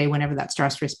throughout the day, whenever that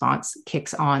stress response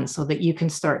kicks on, so that you can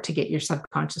start to get your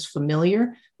subconscious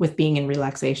familiar with being in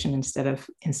relaxation instead of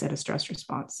stress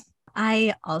response.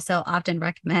 I also often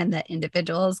recommend that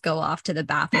individuals go off to the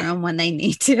bathroom when they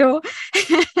need to,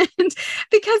 and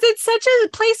because it's such a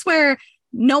place where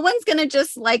no one's going to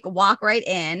just like walk right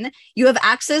in. You have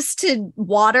access to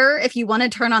water if you want to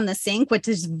turn on the sink, which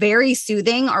is very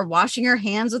soothing, or washing your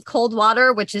hands with cold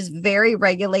water, which is very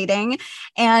regulating.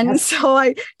 And so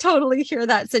I totally hear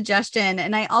that suggestion.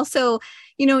 And I also,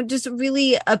 just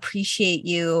really appreciate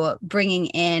you bringing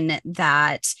in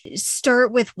that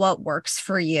start with what works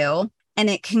for you, and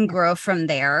it can grow from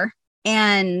there.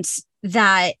 And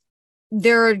that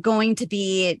there are going to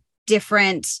be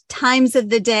different times of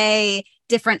the day,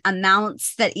 different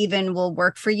amounts that even will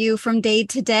work for you from day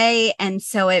to day. And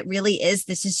so this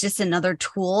is just another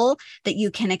tool that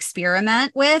you can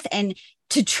experiment with, and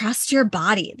to trust your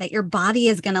body, that your body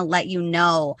is going to let you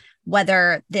know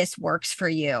whether this works for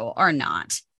you or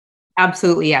not.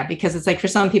 Absolutely. Yeah. Because it's like, for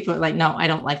some people, like, no, I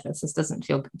don't like this. This doesn't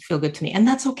feel good to me. And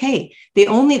that's okay. The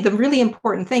really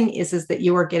important thing is that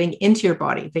you are getting into your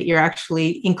body, that you're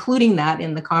actually including that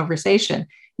in the conversation,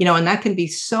 and that can be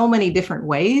so many different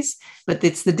ways, but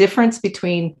it's the difference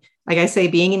between, like I say,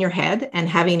 being in your head and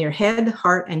having your head,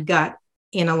 heart, and gut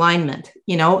in alignment,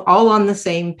 all on the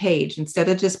same page, instead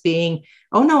of just being,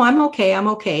 oh no, I'm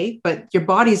okay. But your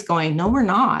body's going, no, we're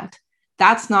not.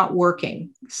 That's not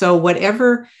working. So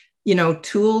whatever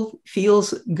tool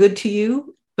feels good to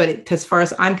you, but as far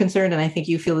as I'm concerned, and I think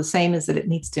you feel the same, is that it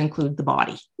needs to include the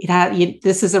body.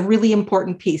 This is a really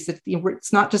important piece.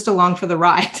 It's not just along for the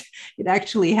ride. It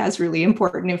actually has really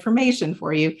important information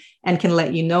for you and can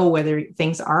let you know whether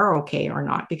things are okay or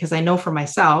not. Because I know for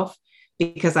myself,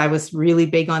 because I was really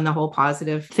big on the whole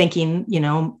positive thinking,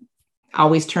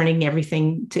 always turning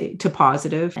everything to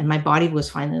positive. And my body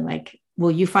was finally like, will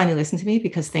you finally listen to me?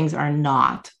 Because things are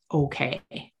not okay.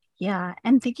 Yeah.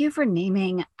 And thank you for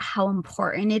naming how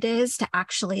important it is to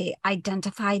actually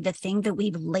identify the thing that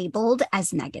we've labeled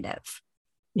as negative.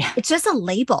 Yeah. It's just a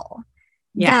label.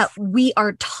 Yes. That we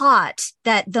are taught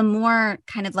that the more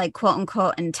kind of like quote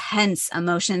unquote intense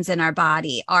emotions in our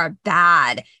body are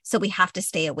bad. So we have to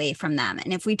stay away from them.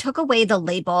 And if we took away the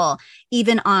label,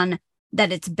 even on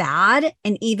that it's bad,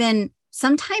 and even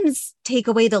sometimes take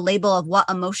away the label of what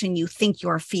emotion you think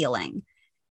you're feeling,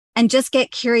 and just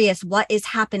get curious, what is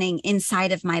happening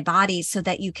inside of my body, so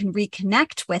that you can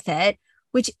reconnect with it,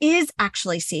 which is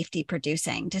actually safety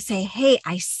producing, to say, hey,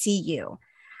 I see you.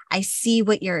 I see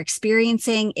what you're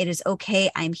experiencing. It is okay.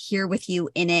 I'm here with you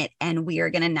in it, and we are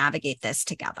going to navigate this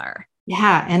together.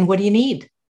 Yeah. And what do you need?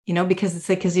 Because it's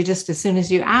like, because you just, as soon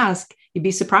as you ask, you'd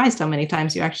be surprised how many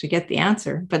times you actually get the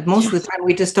answer. But most of the time,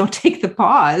 we just don't take the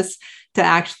pause to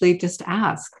actually just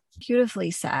ask.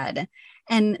 Beautifully said.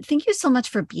 And thank you so much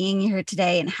for being here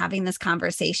today and having this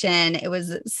conversation. It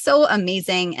was so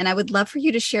amazing. And I would love for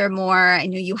you to share more. I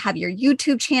know you have your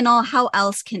YouTube channel. How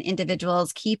else can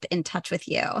individuals keep in touch with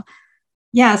you?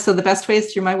 Yeah. So the best way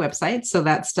is through my website. So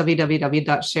that's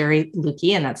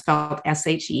www.sherrylukey, and that's spelled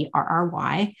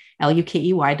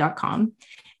SHERRYLUKEY.com.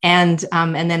 And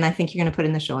then I think you're going to put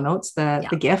in the show notes, the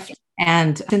gift.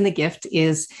 And in the gift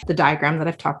is the diagram that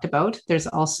I've talked about. There's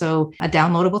also a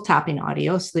downloadable tapping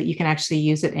audio so that you can actually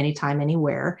use it anytime,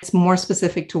 anywhere. It's more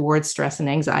specific towards stress and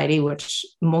anxiety, which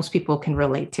most people can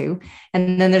relate to.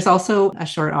 And then there's also a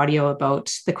short audio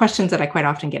about the questions that I quite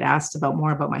often get asked about,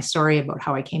 more about my story, about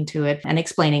how I came to it, and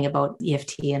explaining about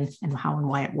EFT and how and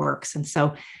why it works. And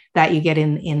so that you get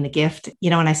in the gift,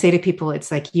 and I say to people,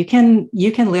 it's like, you can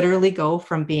literally go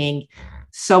from being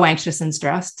so anxious and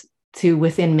stressed to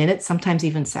within minutes, sometimes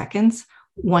even seconds,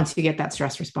 once you get that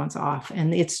stress response off.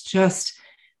 And it's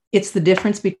the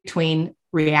difference between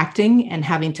reacting and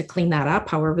having to clean that up,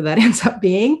 however that ends up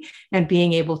being, and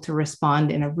being able to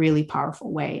respond in a really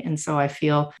powerful way. And so I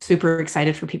feel super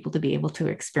excited for people to be able to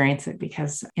experience it,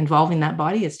 because involving that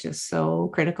body is just so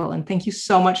critical. And thank you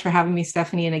so much for having me,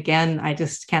 Stephanie. And again, I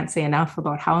just can't say enough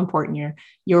about how important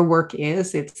your work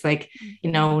is. It's like,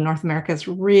 North America is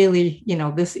really,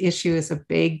 this issue is a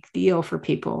big deal for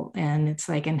people. And it's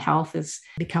like, and health has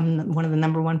become one of the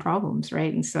number one problems,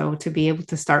 right? And so to be able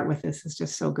to start with this is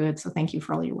just so good. So thank you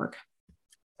for all your work.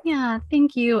 Yeah,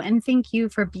 thank you. And thank you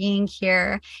for being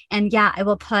here. And yeah, I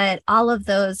will put all of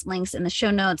those links in the show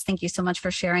notes. Thank you so much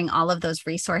for sharing all of those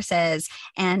resources.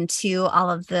 And to all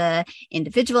of the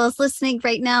individuals listening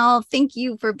right now, thank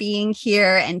you for being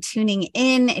here and tuning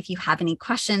in. If you have any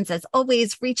questions, as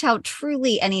always, reach out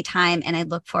truly anytime. And I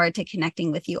look forward to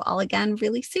connecting with you all again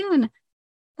really soon.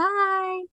 Bye.